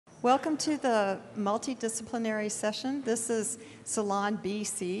Welcome to the multidisciplinary session. This is Salon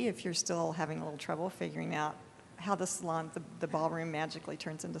BC, if you're still having a little trouble figuring out how the ballroom magically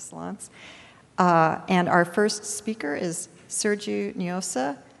turns into salons. And our first speaker is Sergio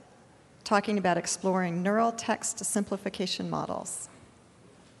Nyosa, talking about exploring neural text simplification models.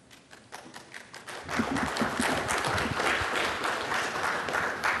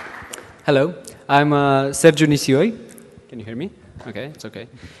 Hello, I'm Sergio Nisioi. Can you hear me? Okay, it's okay.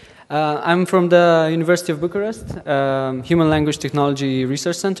 I'm from the University of Bucharest, Human Language Technology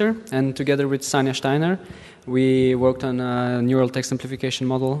Research Center, and together with Sanja Steiner, we worked on a neural text simplification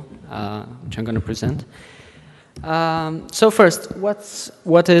model, which I'm going to present. So first,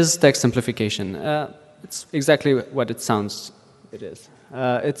 what is text simplification? It's exactly what it sounds it is.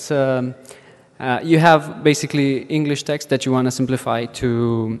 You have basically English text that you want to simplify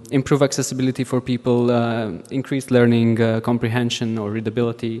to improve accessibility for people, increase learning comprehension or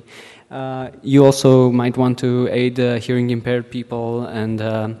readability. You also might want to aid hearing impaired people,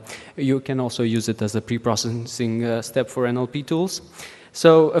 and you can also use it as a pre-processing step for NLP tools.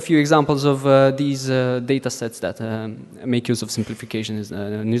 So a few examples of these data sets that make use of simplification is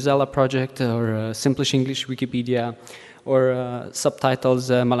Newsella project or Simplish English Wikipedia, or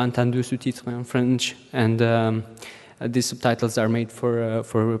subtitles, malentendu sous-titres in French, and these subtitles are made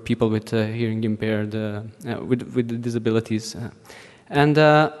for people with hearing impaired, with disabilities.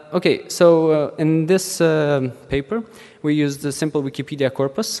 Okay, so in this paper, we used the simple Wikipedia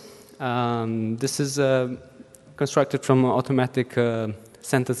corpus. This is constructed from automatic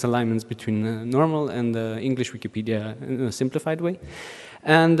sentence alignments between normal and English Wikipedia in a simplified way.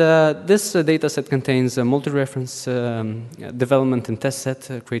 And this data set contains a multi-reference development and test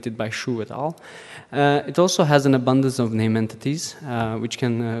set created by Shu et al. It also has an abundance of name entities, which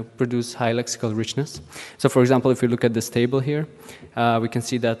can produce high lexical richness. So for example, if you look at this table here, we can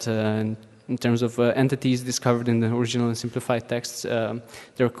see that in terms of entities discovered in the original and simplified texts, there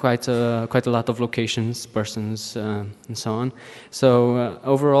are quite a lot of locations, persons, and so on. So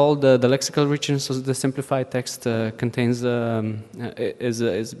overall, the lexical richness of the simplified text contains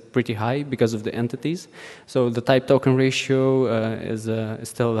is pretty high because of the entities. So the type token ratio is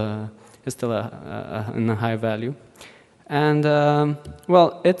still in a high value. And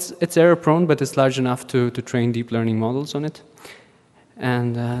well, it's error prone, but it's large enough to train deep learning models on it.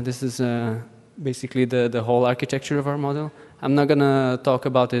 And this is basically the whole architecture of our model. I'm not going to talk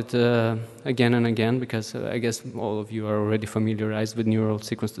about it again and again because I guess all of you are already familiarized with neural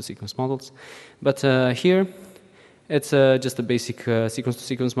sequence-to-sequence models. But here, it's just a basic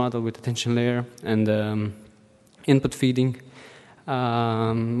sequence-to-sequence model with attention layer and input feeding.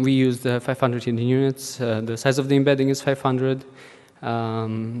 We used 500 hidden units. The size of the embedding is 500.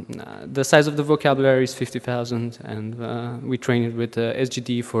 The size of the vocabulary is 50,000, and we train it with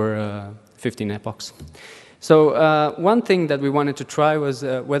SGD for 15 epochs. So one thing that we wanted to try was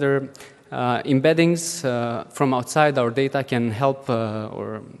whether embeddings from outside our data can help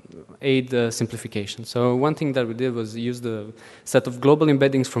or aid the simplification. So one thing that we did was use the set of global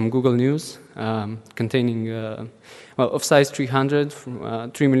embeddings from Google News containing, well, of size 300,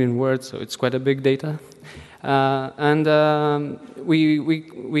 3 million words, so it's quite a big data. And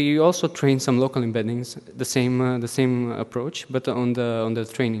we also trained some local embeddings, the same approach, but on the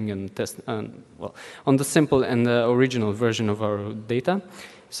training and test, well, on the simple and the original version of our data.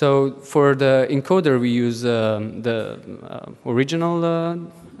 So for the encoder, we use the original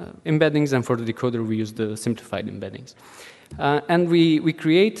embeddings, and for the decoder, we use the simplified embeddings. And we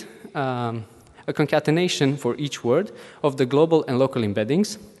create a concatenation for each word of the global and local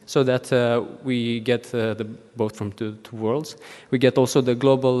embeddings, so that we get both from two worlds. We get also the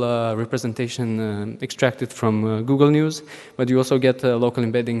global representation extracted from Google News, but you also get local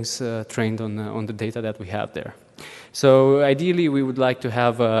embeddings trained on the data that we have there. So ideally, we would like to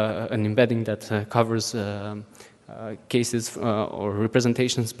have an embedding that covers cases or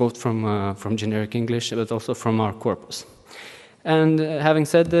representations both from generic English, but also from our corpus. And having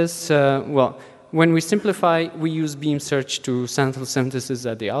said this, well, when we simplify, we use beam search to sample synthesis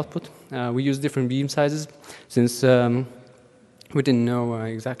at the output. We use different beam sizes since we didn't know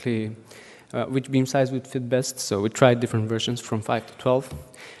exactly which beam size would fit best, so we tried different versions from 5 to 12.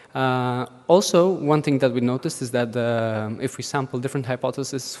 Also, one thing that we noticed is that if we sample different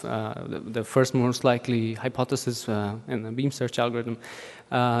hypotheses, the first most likely hypothesis in the beam search algorithm,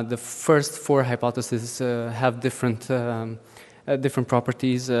 the first 4 hypotheses have different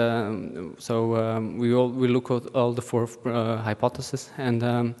properties. We look at all the 4 hypotheses,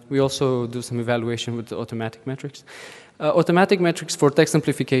 and we also do some evaluation with the automatic metrics. Automatic metrics for text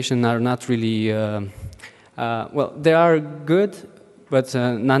simplification are not really, well, they are good but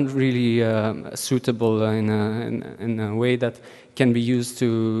not really suitable in a way that can be used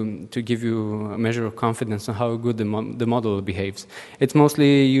to give you a measure of confidence on how good the model behaves. It's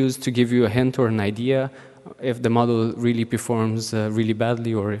mostly used to give you a hint or an idea if the model really performs really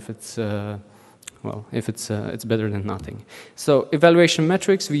badly, or if it's well, if it's better than nothing. So evaluation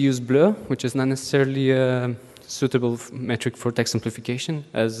metrics, we use BLEU, which is not necessarily a suitable metric for text simplification,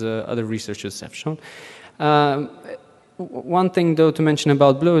 as other researchers have shown. One thing, though, to mention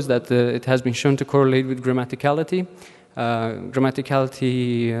about BLEU is that it has been shown to correlate with grammaticality.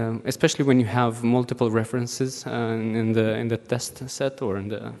 Grammaticality, especially when you have multiple references in the test set or in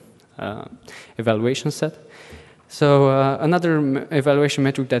the evaluation set. So another evaluation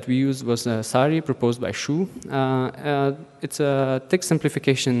metric that we used was SARI, proposed by Shu. It's a text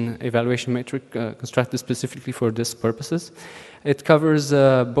simplification evaluation metric constructed specifically for these purposes. It covers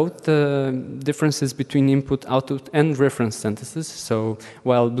both the differences between input, output, and reference sentences. So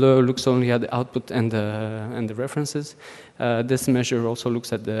while BLEU looks only at the output and the references, this measure also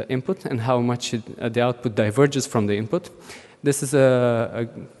looks at the input and how much the output diverges from the input. This is a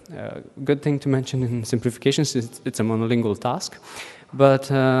good thing to mention in simplification, since it's a monolingual task. But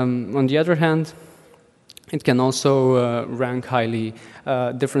on the other hand, it can also rank highly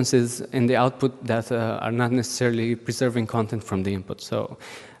differences in the output that are not necessarily preserving content from the input. So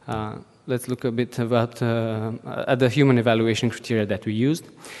let's look a bit about at the human evaluation criteria that we used.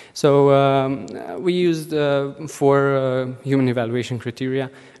 So we used four human evaluation criteria: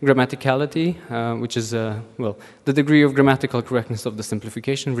 grammaticality, which is well, the degree of grammatical correctness of the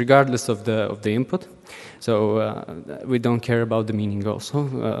simplification, regardless of the input. So we don't care about the meaning also.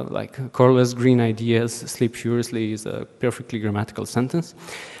 Like "Coreless green ideas, sleep furiously" is a perfectly grammatical sentence.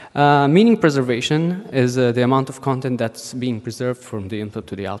 Meaning preservation is the amount of content that's being preserved from the input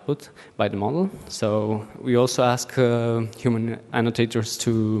to the output by the model. So we also ask human annotators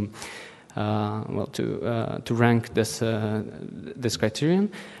to well, to rank this criterion.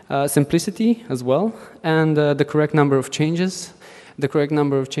 Simplicity as well, and the correct number of changes. The correct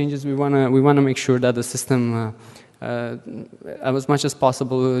number of changes, we wanna make sure that the system as much as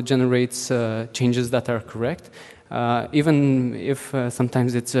possible generates changes that are correct. Even if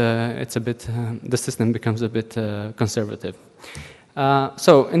sometimes it's a bit, the system becomes a bit conservative.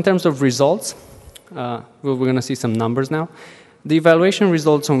 So in terms of results, we're going to see some numbers now. The evaluation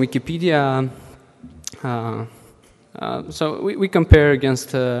results on Wikipedia, so we compare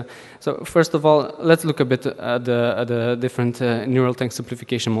against, so first of all, let's look a bit at the different neural text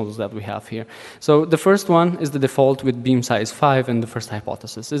simplification models that we have here. So the first one is the default with beam size 5, and the first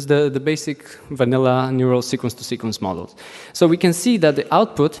hypothesis is the basic vanilla neural sequence-to-sequence models. So we can see that the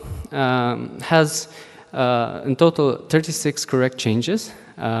output has in total 36 correct changes,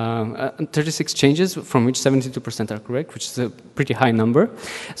 36 changes from which 72% are correct, which is a pretty high number.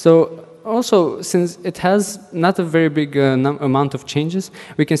 So also, since it has not a very big amount of changes,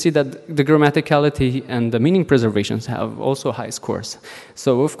 we can see that the grammaticality and the meaning preservations have also high scores.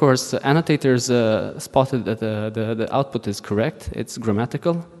 So, of course, annotators spotted that the output is correct. It's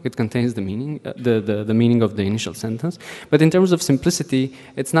grammatical. It contains the meaning, the meaning of the initial sentence. But in terms of simplicity,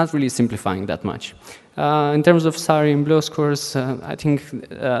 it's not really simplifying that much. In terms of SARI and BLEU scores, I think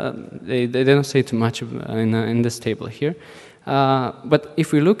they don't say too much in this table here. But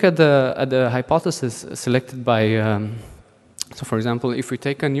if we look at the hypothesis selected by, so for example, if we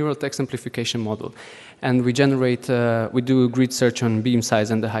take a neural text simplification model and we generate, we do a grid search on beam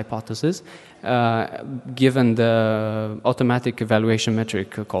size and the hypothesis, given the automatic evaluation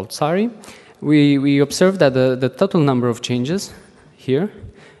metric called SARI, we observe that the total number of changes here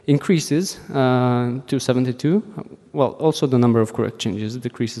increases to 72. Well, also the number of correct changes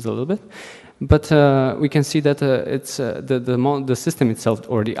decreases a little bit. But we can see that it's the system itself,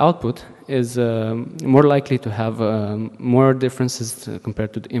 or the output, is more likely to have more differences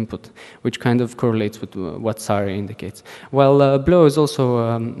compared to the input, which kind of correlates with what SARI indicates. While BLEU is also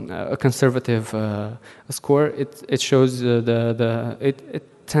a conservative score, it shows it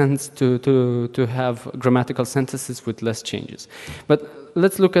tends to have grammatical sentences with less changes. But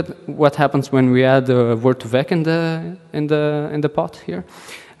let's look at what happens when we add word2vec in the pot here.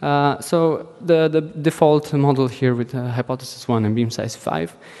 So the default model here with hypothesis 1 and beam size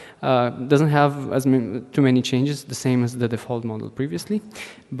 5 doesn't have too many changes, the same as the default model previously.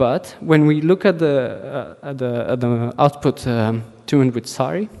 But when we look at the output tuned with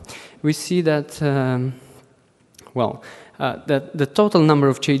SARI, we see that that the total number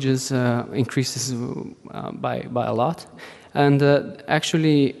of changes increases by a lot. And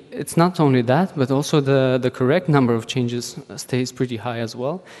actually, it's not only that, but also the correct number of changes stays pretty high as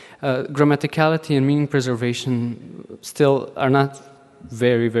well. Grammaticality and meaning preservation still are not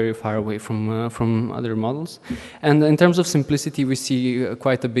very, very far away from other models. And in terms of simplicity, we see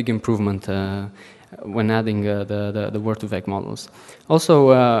quite a big improvement when adding the word-to-vec models.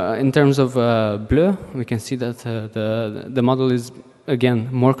 Also, in terms of Bleu, we can see that the model is, again,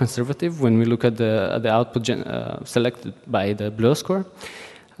 more conservative when we look at the output selected by the Bleu score.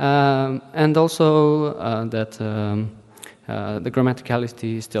 And also that the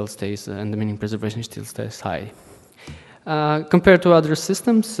grammaticality still stays and the meaning preservation still stays high. Compared to other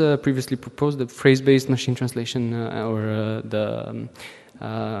systems previously proposed, the phrase-based machine translation or the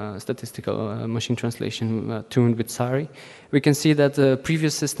statistical machine translation tuned with SARI, we can see that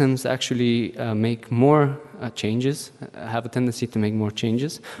previous systems actually make more changes, have a tendency to make more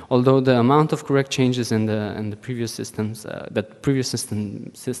changes, although the amount of correct changes in the previous systems that previous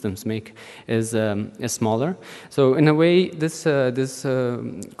systems make is smaller. So in a way, this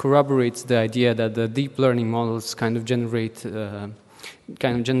corroborates the idea that the deep learning models kind of generate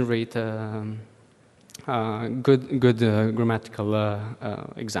good grammatical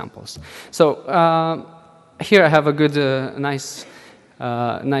examples. So here I have a good, nice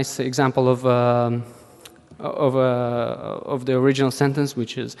example of the original sentence,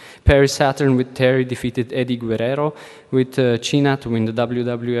 which is Paris Saturn with Terry defeated Eddie Guerrero with China to win the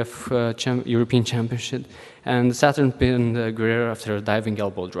WWF European Championship, and Saturn pinned Guerrero after a diving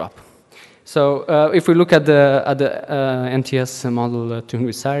elbow drop. So if we look at the NTS model tuned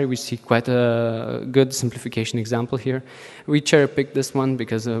with SARI, we see quite a good simplification example here. We cherry-picked this one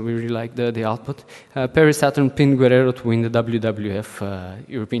because we really like the output. Paris Saturn pinned Guerrero to win the WWF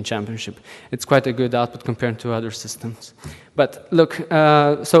European Championship. It's quite a good output compared to other systems. But look,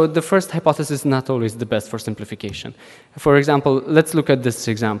 so the first hypothesis is not always the best for simplification. For example, let's look at this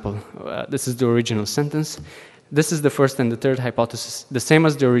example. This is the original sentence. This is the first and the third hypothesis, the same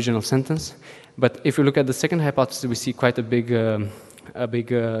as the original sentence. But if you look at the second hypothesis, we see quite a big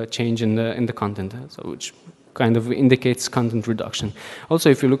change in the content, so which kind of indicates content reduction. Also,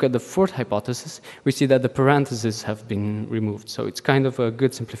 if you look at the fourth hypothesis, we see that the parentheses have been removed. So it's kind of a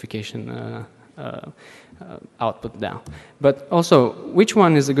good simplification output now. But also, which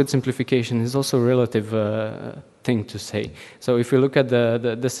one is a good simplification is also a relative thing to say. So if you look at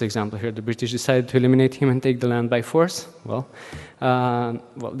this example here, the British decided to eliminate him and take the land by force. Well,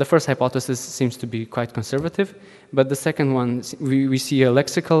 the first hypothesis seems to be quite conservative, but the second one, we see a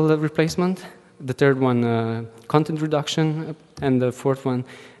lexical replacement. The third one, content reduction, and the fourth one,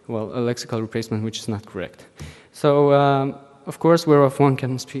 well, a lexical replacement, which is not correct. So, of course, whereof one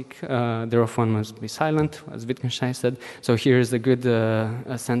can speak, thereof one must be silent, as Wittgenstein said. So here is a good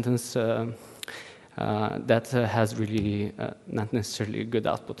sentence that has really not necessarily a good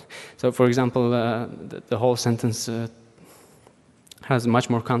output. So, for example, the whole sentence has much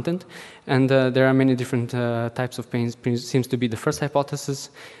more content, and there are many different types of pain. Seems to be the first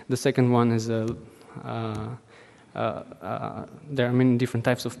hypothesis. The second one is there are many different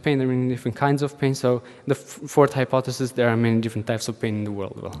types of pain, there are many different kinds of pain. So the fourth hypothesis, there are many different types of pain in the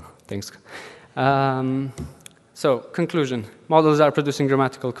world. Well, thanks. So conclusion, models are producing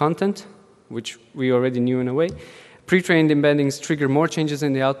grammatical content, which we already knew in a way. Pre-trained embeddings trigger more changes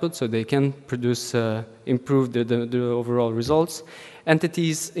in the output, so they can produce, improve the overall results.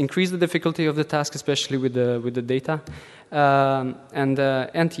 Entities increase the difficulty of the task, especially with the data. And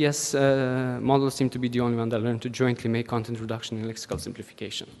NTS models seem to be the only one that learn to jointly make content reduction and lexical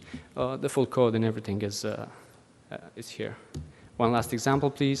simplification. The full code and everything is here. One last example,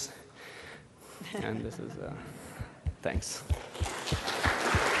 please. And this is, thanks.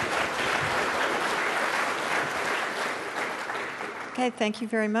 Okay, thank you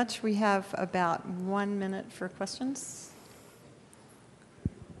very much. We have about 1 minute for questions.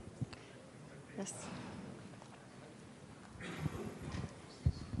 Yes.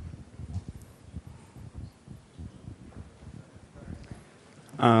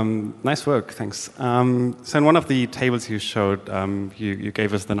 Nice work, thanks. So in one of the tables you showed, you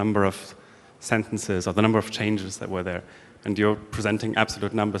gave us the number of sentences or the number of changes that were there, and you're presenting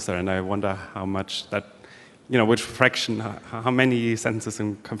absolute numbers there, and I wonder how much that, which fraction, how many sentences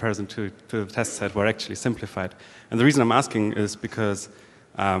in comparison to the test set were actually simplified. And the reason I'm asking is because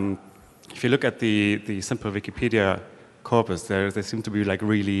if you look at the simple Wikipedia corpus, there seem to be like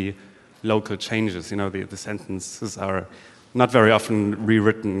really local changes. The sentences are not very often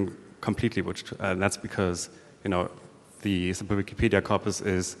rewritten completely, which that's because the simple Wikipedia corpus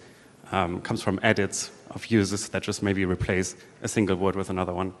comes from edits of users that just maybe replace a single word with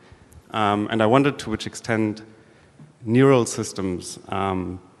another one. And I wondered to which extent neural systems,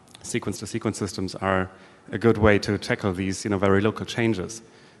 sequence-to-sequence systems, are a good way to tackle these very local changes,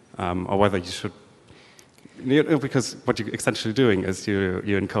 or whether you should Because what you're essentially doing is you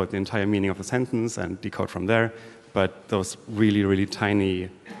encode the entire meaning of the sentence and decode from there, but those really, really tiny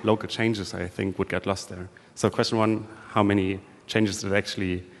local changes, I think, would get lost there. So question one, how many changes did it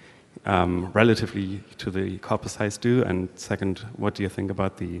actually relatively to the corpus size do? And second, what do you think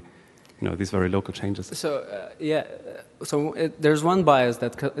about the, these very local changes? So there's one bias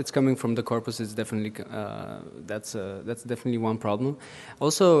that it's coming from the corpus. It's definitely that's definitely one problem.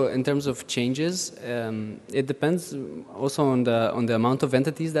 Also, in terms of changes, it depends also on the amount of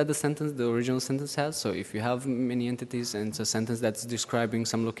entities that the original sentence has. So if you have many entities and it's a sentence that's describing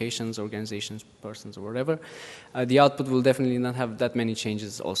some locations, organizations, persons, or whatever, the output will definitely not have that many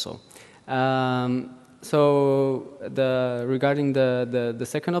changes also. So regarding the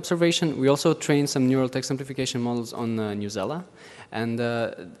second observation, we also trained some neural text simplification models on Newsela, and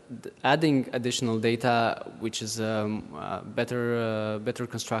adding additional data, which is better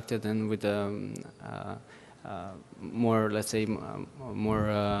constructed and with more, let's say, more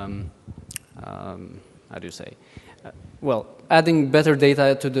how do you say? Well, adding better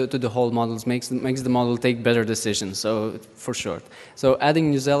data to the whole models makes the model take better decisions. So for sure. So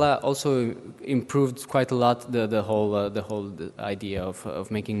adding Newsela also improved quite a lot the whole idea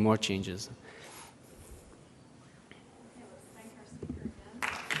of making more changes.